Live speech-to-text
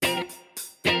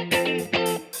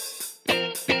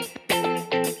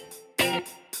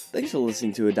Thanks for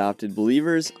listening to Adopted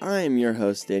Believers. I am your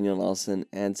host, Daniel Nelson,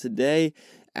 and today,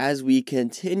 as we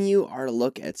continue our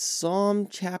look at Psalm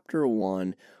chapter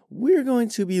 1, we're going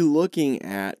to be looking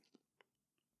at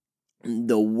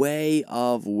the way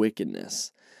of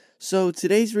wickedness. So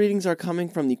today's readings are coming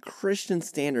from the Christian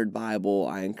Standard Bible.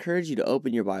 I encourage you to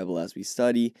open your Bible as we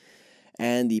study,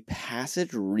 and the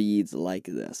passage reads like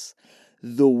this: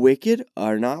 "The wicked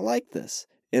are not like this.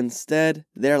 Instead,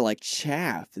 they're like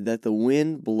chaff that the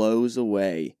wind blows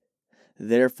away.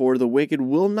 Therefore, the wicked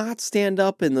will not stand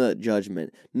up in the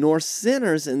judgment, nor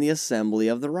sinners in the assembly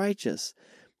of the righteous.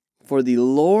 For the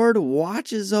Lord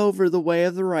watches over the way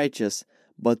of the righteous,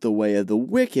 but the way of the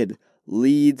wicked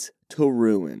leads to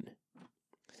ruin."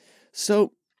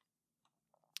 So,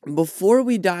 before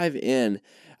we dive in,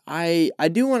 I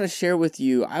do want to share with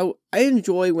you, I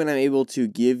enjoy when I'm able to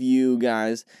give you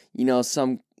guys,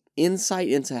 some insight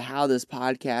into how this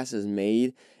podcast is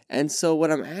made. And so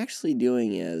what I'm actually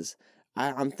doing is,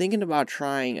 I'm thinking about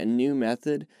trying a new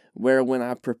method where when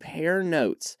I prepare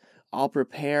notes, I'll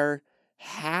prepare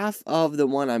half of the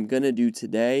one I'm going to do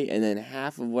today and then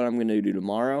half of what I'm going to do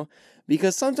tomorrow.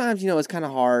 Because sometimes, it's kind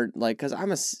of hard, because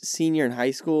I'm a senior in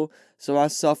high school, so I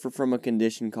suffer from a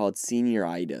condition called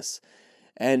senioritis.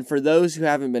 And for those who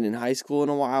haven't been in high school in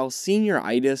a while,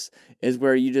 senioritis is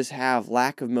where you just have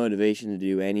lack of motivation to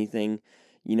do anything.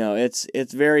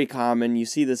 It's very common. You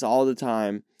see this all the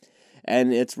time.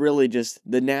 And it's really just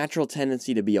the natural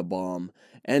tendency to be a bum.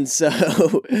 And so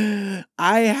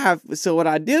so what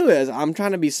I do is I'm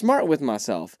trying to be smart with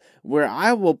myself, where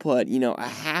I will put, a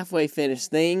halfway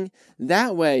finished thing.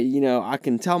 That way, I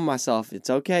can tell myself, it's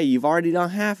okay, you've already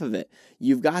done half of it.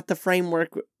 You've got the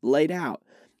framework laid out.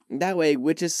 That way,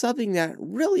 which is something that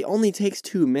really only takes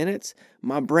 2 minutes,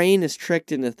 my brain is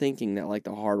tricked into thinking that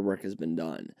the hard work has been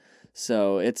done.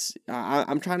 So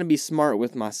I'm trying to be smart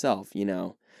with myself,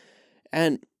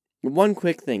 And one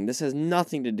quick thing, this has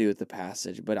nothing to do with the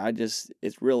passage, but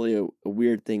it's really a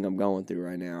weird thing I'm going through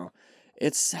right now.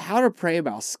 It's how to pray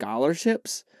about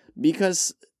scholarships,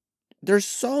 because there's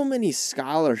so many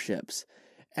scholarships,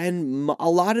 and a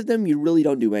lot of them you really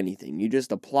don't do anything. You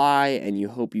just apply and you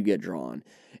hope you get drawn.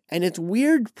 And it's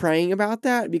weird praying about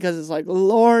that, because it's like,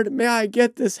 Lord, may I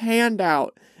get this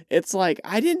handout? It's like,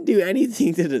 I didn't do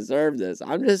anything to deserve this.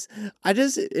 I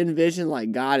just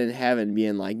envision God in heaven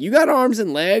being like, you got arms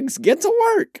and legs, get to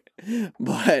work.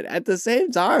 But at the same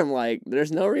time,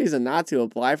 there's no reason not to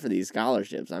apply for these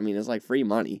scholarships. I mean, it's like free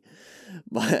money.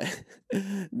 But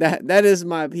that is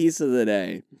my piece of the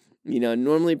day.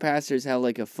 Normally pastors have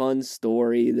a fun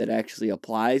story that actually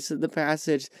applies to the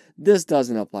passage. This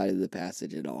doesn't apply to the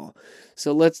passage at all.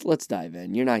 So let's dive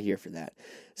in. You're not here for that.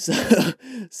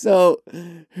 So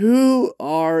who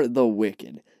are the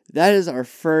wicked? That is our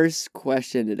first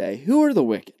question today. Who are the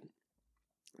wicked?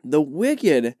 The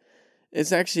wicked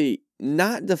is actually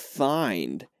not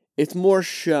defined. It's more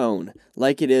shown,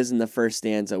 like it is in the first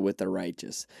stanza with the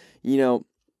righteous.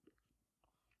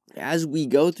 As we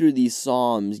go through these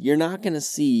Psalms, you're not going to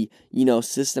see,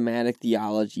 systematic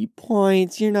theology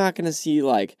points. You're not going to see,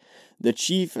 the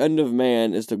chief end of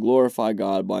man is to glorify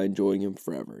God by enjoying Him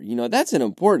forever. That's an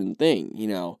important thing,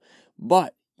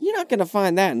 but you're not going to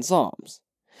find that in Psalms.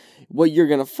 What you're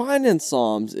going to find in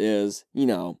Psalms is,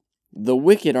 the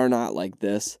wicked are not like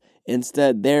this.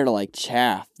 Instead, they're like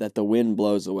chaff that the wind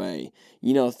blows away.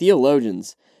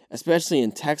 Theologians, especially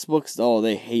in textbooks,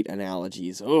 they hate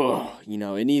analogies.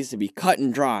 It needs to be cut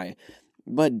and dry.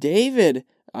 But David,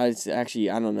 I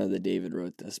don't know that David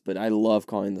wrote this, but I love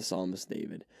calling the psalmist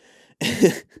David.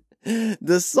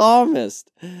 The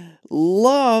psalmist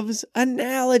loves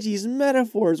analogies,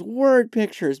 metaphors, word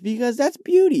pictures, because that's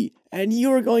beauty. And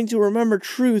you are going to remember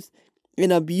truth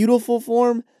in a beautiful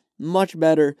form much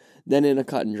better than in a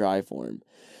cut and dry form.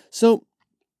 So,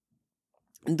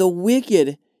 the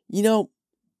wicked,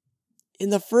 in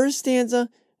the first stanza,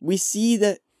 we see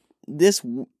that this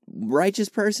righteous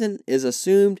person is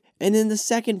assumed, and in the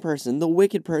second person, the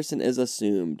wicked person is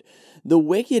assumed. The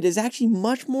wicked is actually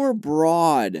much more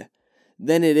broad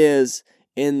than it is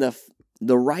in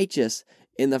the righteous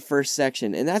in the first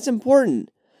section. And that's important,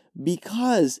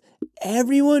 because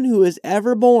everyone who is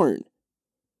ever born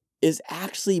is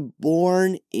actually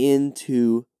born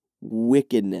into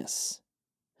wickedness.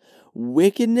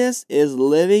 Wickedness is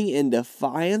living in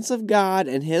defiance of God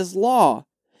and His law.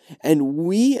 And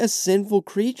we as sinful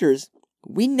creatures,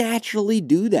 we naturally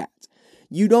do that.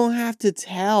 You don't have to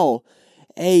tell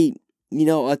a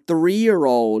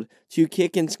 3-year-old to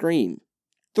kick and scream.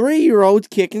 3-year-olds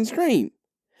kick and scream.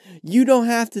 You don't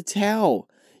have to tell,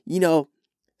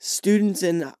 students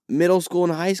in middle school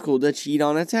and high school to cheat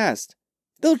on a test.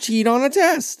 They'll cheat on a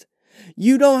test.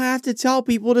 You don't have to tell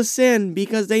people to sin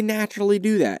because they naturally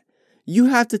do that. You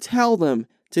have to tell them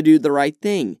to do the right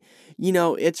thing.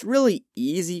 It's really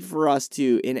easy for us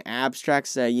to, in abstract,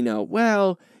 say,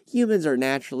 well, humans are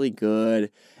naturally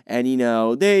good. And,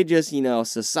 they just,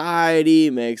 society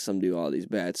makes them do all these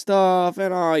bad stuff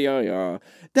and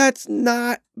That's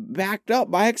not backed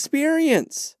up by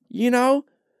experience.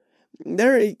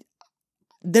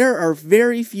 There are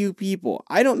very few people.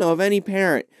 I don't know of any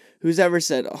parent who's ever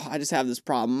said, oh, I just have this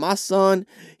problem. My son,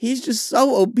 he's just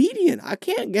so obedient. I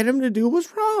can't get him to do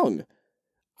what's wrong.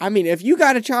 I mean, if you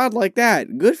got a child like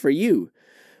that, good for you.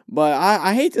 But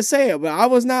I hate to say it, but I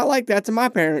was not like that to my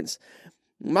parents.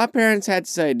 My parents had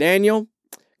to say, Daniel,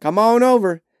 come on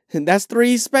over. And that's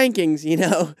 3 spankings,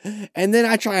 And then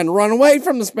I try and run away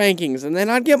from the spankings, and then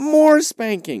I'd get more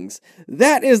spankings.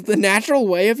 That is the natural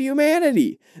way of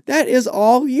humanity. That is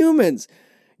all humans.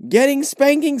 Getting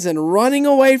spankings and running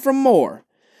away from more.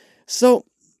 So,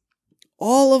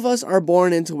 all of us are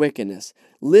born into wickedness.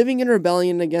 Living in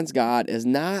rebellion against God is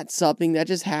not something that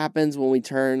just happens when we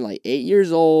turn 8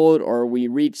 years old or we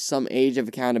reach some age of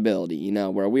accountability,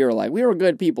 where we were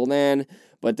good people then,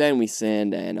 but then we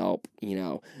sinned and,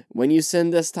 when you sin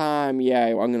this time,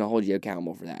 I'm going to hold you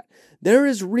accountable for that. There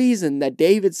is reason that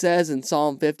David says in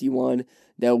Psalm 51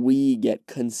 that we get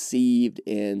conceived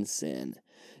in sin.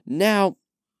 Now,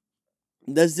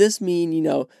 does this mean,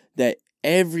 that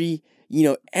every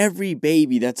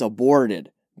baby that's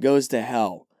aborted goes to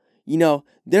hell?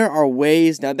 There are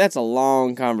ways. Now, that's a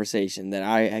long conversation that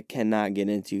I cannot get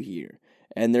into here.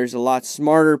 And there's a lot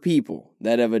smarter people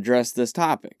that have addressed this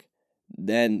topic.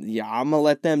 Then, I'm going to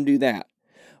let them do that.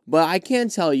 But I can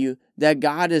tell you that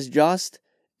God is just,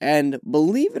 and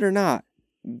believe it or not,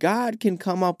 God can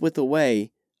come up with a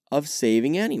way of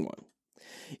saving anyone.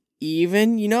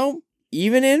 Even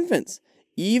infants,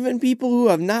 even people who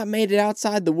have not made it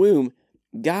outside the womb,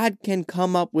 God can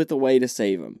come up with a way to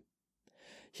save them.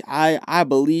 I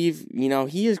believe,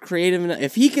 He is creative enough.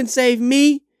 If He can save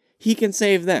me, He can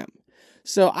save them.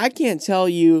 So I can't tell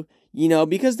you,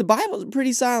 because the Bible is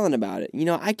pretty silent about it.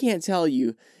 I can't tell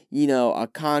you, a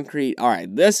concrete, all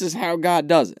right, this is how God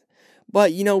does it.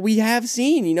 But, we have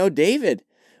seen, David,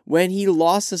 when he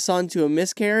lost a son to a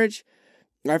miscarriage,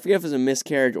 I forget if it was a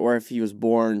miscarriage or if he was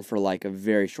born for a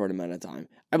very short amount of time.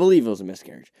 I believe it was a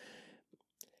miscarriage.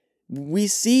 We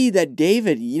see that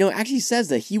David, actually says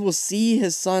that he will see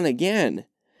his son again.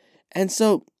 And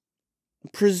so,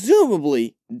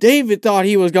 presumably, David thought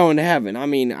he was going to heaven. I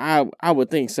mean, I would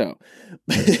think so.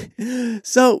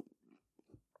 So,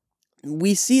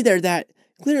 we see there that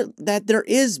there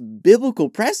is biblical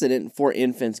precedent for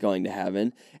infants going to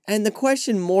heaven. And the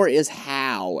question more is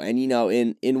how and,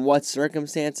 in what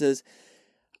circumstances.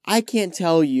 I can't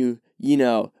tell you,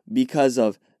 because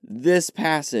of this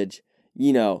passage,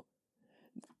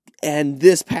 and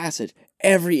this passage,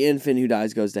 every infant who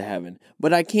dies goes to heaven.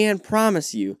 But I can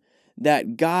promise you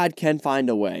that God can find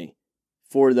a way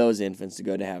for those infants to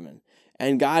go to heaven.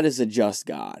 And God is a just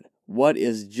God. What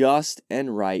is just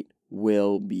and right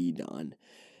will be done.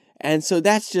 And so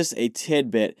that's just a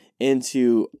tidbit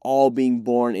into all being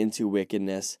born into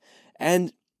wickedness.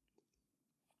 And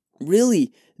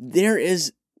really, there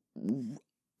is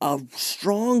a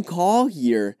strong call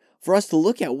here for us to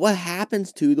look at what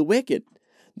happens to the wicked.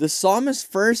 The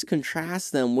psalmist first contrasts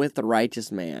them with the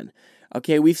righteous man.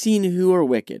 Okay, we've seen who are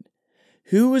wicked.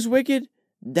 Who is wicked?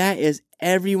 That is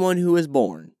everyone who is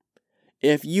born.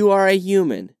 If you are a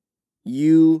human,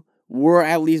 you were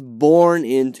at least born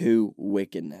into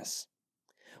wickedness.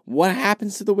 What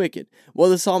happens to the wicked? Well,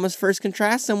 the psalmist first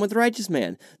contrasts them with the righteous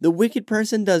man. The wicked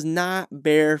person does not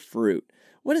bear fruit.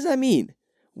 What does that mean?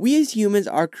 We as humans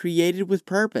are created with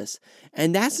purpose,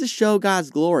 and that's to show God's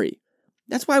glory.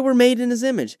 That's why we're made in His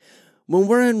image. When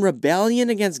we're in rebellion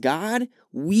against God,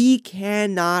 we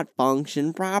cannot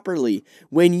function properly.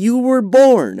 When you were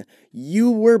born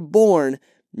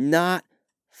not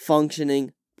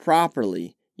functioning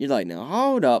properly. You're like, now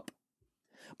hold up.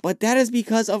 But that is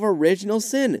because of original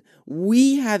sin.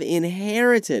 We have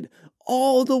inherited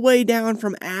all the way down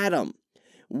from Adam.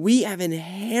 We have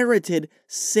inherited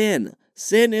sin.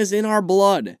 Sin is in our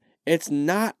blood. It's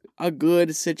not a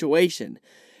good situation.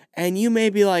 And you may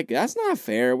be like, that's not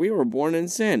fair. We were born in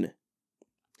sin.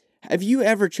 Have you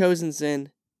ever chosen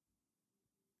sin?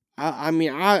 I'm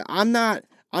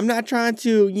not trying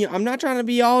to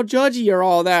be all judgy or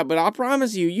all that, but I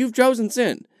promise you, you've chosen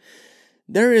sin.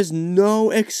 There is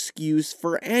no excuse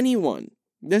for anyone.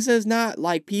 This is not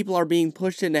like people are being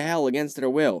pushed into hell against their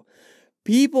will.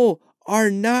 People are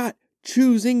not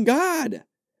choosing God.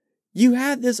 You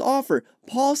have this offer.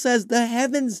 Paul says the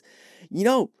heavens,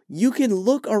 You can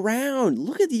look around.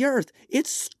 Look at the earth. It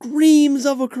screams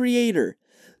of a creator.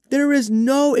 There is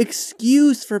no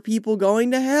excuse for people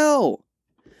going to hell.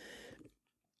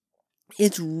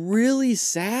 It's really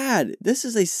sad. This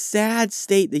is a sad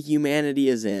state that humanity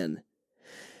is in.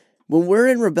 When we're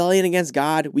in rebellion against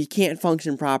God, we can't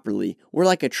function properly. We're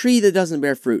like a tree that doesn't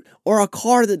bear fruit, or a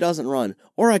car that doesn't run,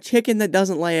 or a chicken that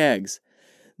doesn't lay eggs.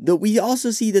 We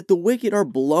also see that the wicked are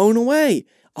blown away.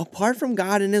 Apart from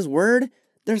God and His Word,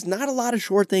 there's not a lot of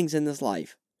sure things in this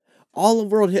life. All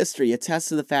of world history attests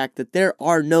to the fact that there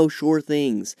are no sure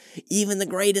things. Even the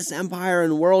greatest empire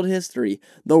in world history,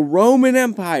 the Roman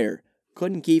Empire,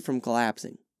 couldn't keep from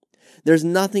collapsing. There's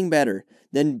nothing better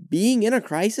than being in a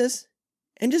crisis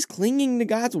and just clinging to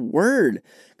God's Word,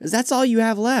 because that's all you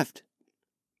have left.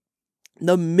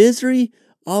 The misery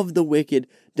of the wicked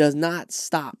does not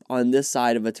stop on this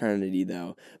side of eternity,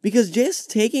 though, because just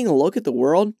taking a look at the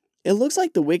world, it looks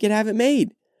like the wicked have it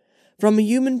made. From a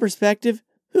human perspective,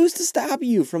 who's to stop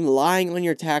you from lying on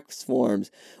your tax forms,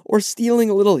 or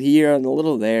stealing a little here and a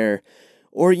little there,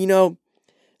 or,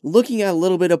 looking at a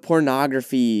little bit of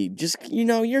pornography, just,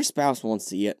 your spouse won't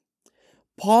see it.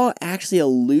 Paul actually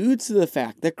alludes to the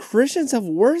fact that Christians have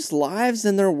worse lives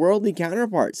than their worldly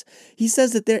counterparts. He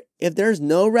says that if there's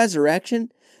no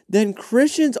resurrection, then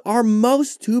Christians are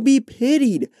most to be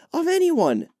pitied of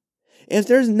anyone. If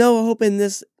there's no hope in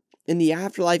the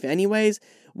afterlife anyways,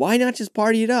 why not just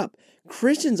party it up?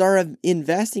 Christians are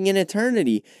investing in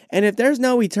eternity, and if there's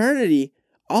no eternity,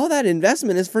 all that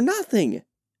investment is for nothing.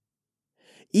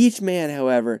 Each man,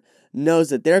 however, knows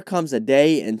that there comes a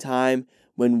day and time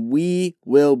when we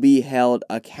will be held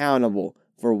accountable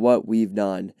for what we've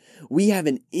done. We have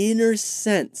an inner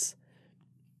sense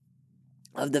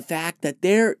of the fact that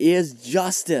there is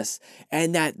justice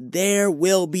and that there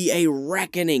will be a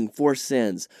reckoning for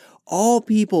sins. All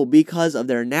people, because of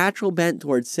their natural bent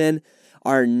towards sin,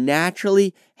 are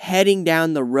naturally heading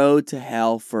down the road to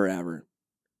hell forever.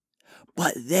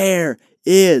 But there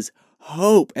is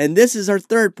hope. And this is our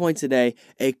third point today,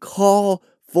 a call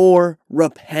for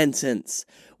repentance.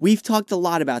 We've talked a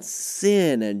lot about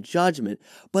sin and judgment,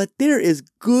 but there is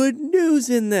good news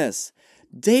in this.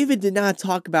 David did not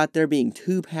talk about there being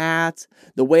two paths,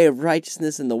 the way of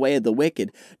righteousness and the way of the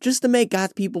wicked, just to make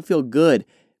God's people feel good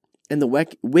and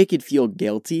the wicked feel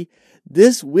guilty.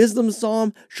 This wisdom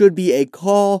psalm should be a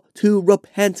call to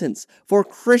repentance for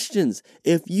Christians.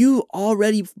 If you've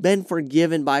already been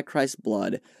forgiven by Christ's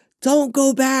blood, don't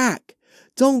go back.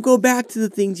 Don't go back to the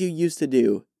things you used to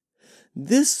do.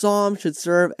 This psalm should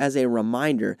serve as a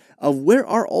reminder of where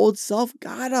our old self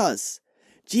got us.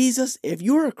 Jesus, if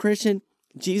you're a Christian,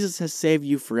 Jesus has saved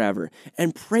you forever,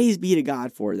 and praise be to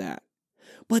God for that.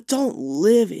 But don't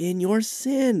live in your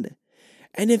sin.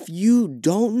 And if you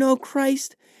don't know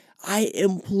Christ, I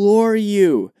implore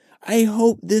you, I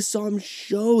hope this psalm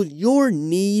shows your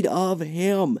need of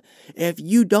Him. If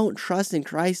you don't trust in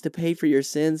Christ to pay for your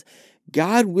sins,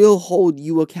 God will hold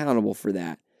you accountable for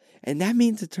that. And that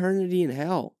means eternity in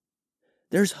hell.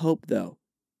 There's hope, though.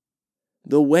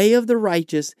 The way of the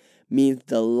righteous means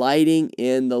delighting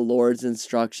in the Lord's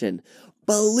instruction.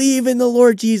 Believe in the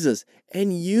Lord Jesus,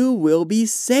 and you will be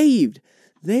saved.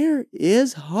 There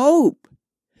is hope.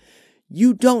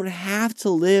 You don't have to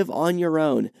live on your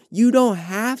own. You don't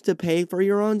have to pay for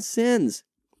your own sins.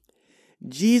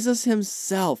 Jesus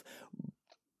Himself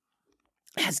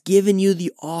has given you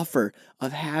the offer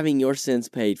of having your sins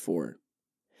paid for.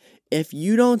 If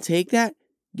you don't take that,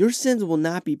 your sins will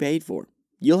not be paid for.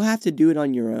 You'll have to do it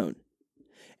on your own.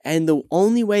 And the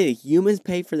only way that humans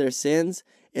pay for their sins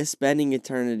is spending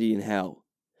eternity in hell.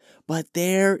 But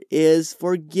there is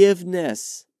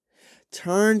forgiveness.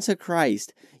 Turn to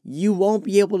Christ. You won't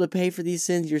be able to pay for these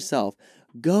sins yourself.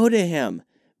 Go to Him.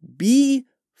 Be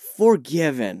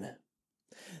forgiven.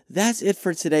 That's it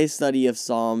for today's study of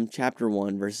Psalm chapter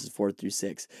 1, verses 4 through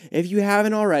 6. If you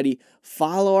haven't already,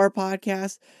 follow our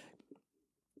podcast.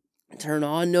 Turn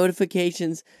on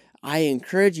notifications. I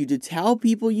encourage you to tell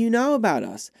people you know about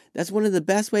us. That's one of the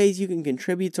best ways you can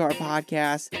contribute to our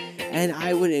podcast. And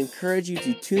I would encourage you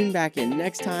to tune back in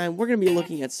next time. We're going to be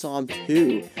looking at Psalm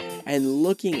 2 and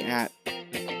looking at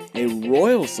a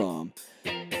royal psalm.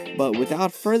 But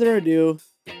without further ado,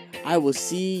 I will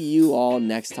see you all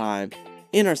next time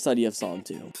in our study of Psalm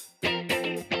 2.